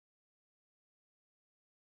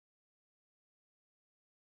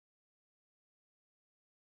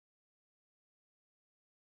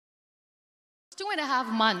2.5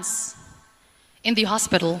 months in the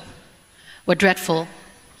hospital were dreadful.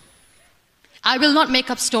 I will not make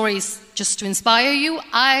up stories just to inspire you.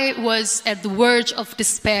 I was at the verge of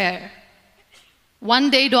despair. One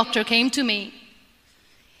day, doctor came to me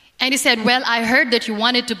and he said, well, I heard that you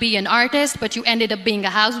wanted to be an artist, but you ended up being a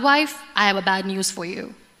housewife. I have a bad news for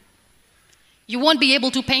you. You won't be able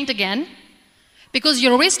to paint again because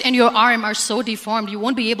your wrist and your arm are so deformed, you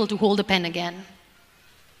won't be able to hold a pen again.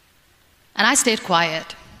 And I stayed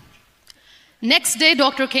quiet. Next day,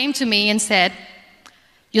 doctor came to me and said,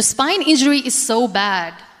 your spine injury is so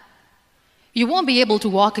bad, you won't be able to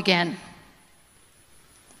walk again.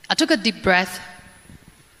 I took a deep breath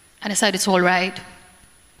and I said, it's all right.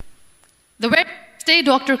 The very next day,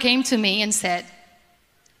 doctor came to me and said,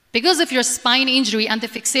 because of your spine injury and the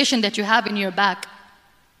fixation that you have in your back,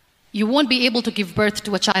 you won't be able to give birth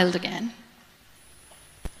to a child again.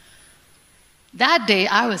 That day,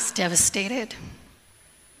 I was devastated.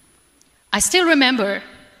 I still remember,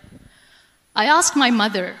 I asked my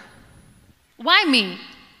mother, why me?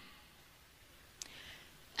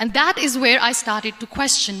 And that is where I started to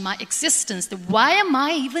question my existence. Why am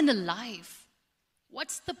I even alive?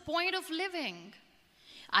 What's the point of living?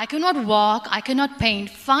 I cannot walk, I cannot paint,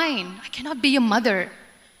 fine, I cannot be a mother.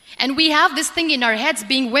 And we have this thing in our heads,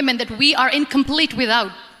 being women, that we are incomplete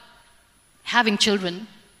without having children.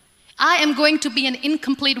 I am going to be an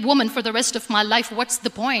incomplete woman for the rest of my life. What's the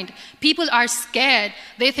point? People are scared.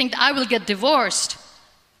 They think I will get divorced.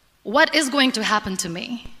 What is going to happen to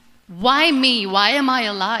me? Why me? Why am I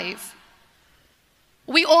alive?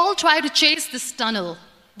 We all try to chase this tunnel.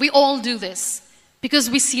 We all do this because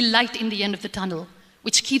we see light in the end of the tunnel,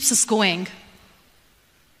 which keeps us going.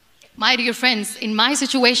 My dear friends, in my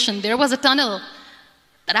situation, there was a tunnel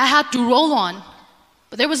that I had to roll on,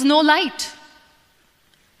 but there was no light.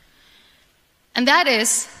 And that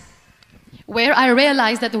is where I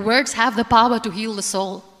realized that the words have the power to heal the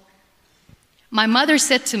soul. My mother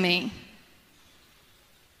said to me,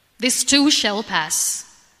 this too shall pass.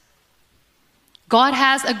 God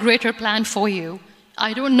has a greater plan for you.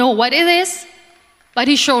 I don't know what it is, but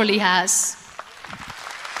He surely has.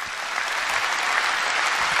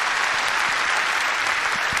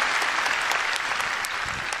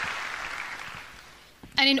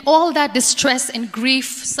 And in all that distress and grief,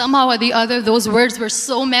 somehow or the other, those words were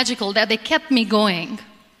so magical that they kept me going.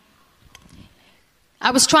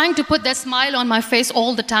 I was trying to put that smile on my face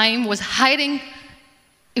all the time, was hiding.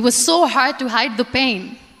 It was so hard to hide the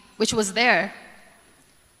pain, which was there.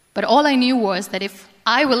 But all I knew was that if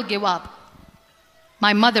I will give up,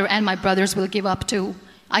 my mother and my brothers will give up too.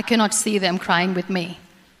 I cannot see them crying with me.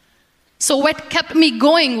 So what kept me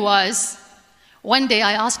going was, one day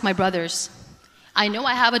I asked my brothers, I know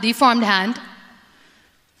I have a deformed hand,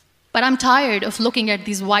 but I'm tired of looking at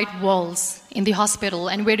these white walls in the hospital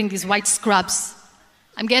and wearing these white scrubs.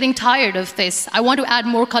 I'm getting tired of this. I want to add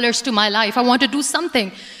more colors to my life. I want to do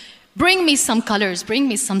something. Bring me some colors. Bring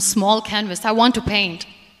me some small canvas. I want to paint.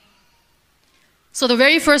 So the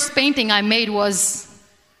very first painting I made was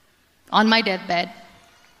on my deathbed,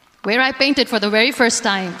 where I painted for the very first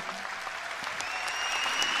time.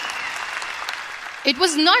 It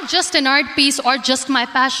was not just an art piece or just my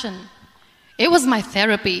passion. It was my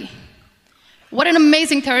therapy. What an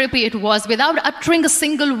amazing therapy it was. Without uttering a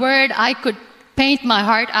single word, I could paint my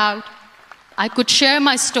heart out. I could share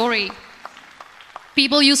my story.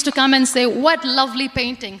 People used to come and say, what lovely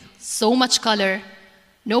painting, so much color.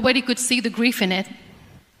 Nobody could see the grief in it.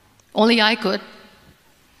 Only I could.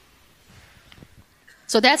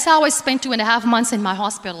 So that's how I spent 2.5 months in my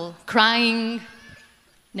hospital, crying,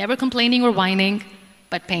 never complaining or whining,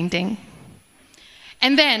 but painting.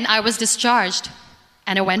 And then I was discharged,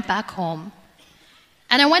 and I went back home.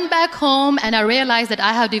 And I went back home, and I realized that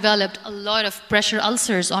I have developed a lot of pressure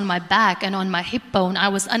ulcers on my back and on my hip bone. I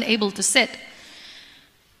was unable to sit.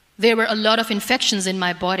 There were a lot of infections in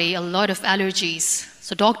my body, a lot of allergies.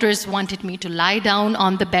 So doctors wanted me to lie down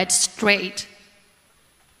on the bed straight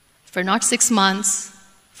for not 6 months,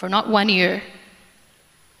 for not 1 year,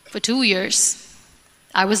 for 2 years.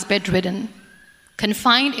 I was bedridden,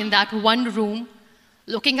 confined in that one room,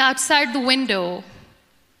 looking outside the window,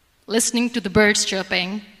 listening to the birds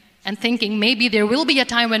chirping, and thinking maybe there will be a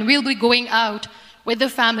time when we'll be going out with the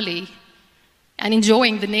family and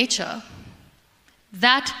enjoying the nature.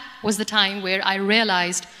 That was the time where I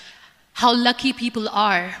realized how lucky people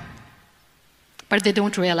are, but they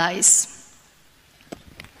don't realize.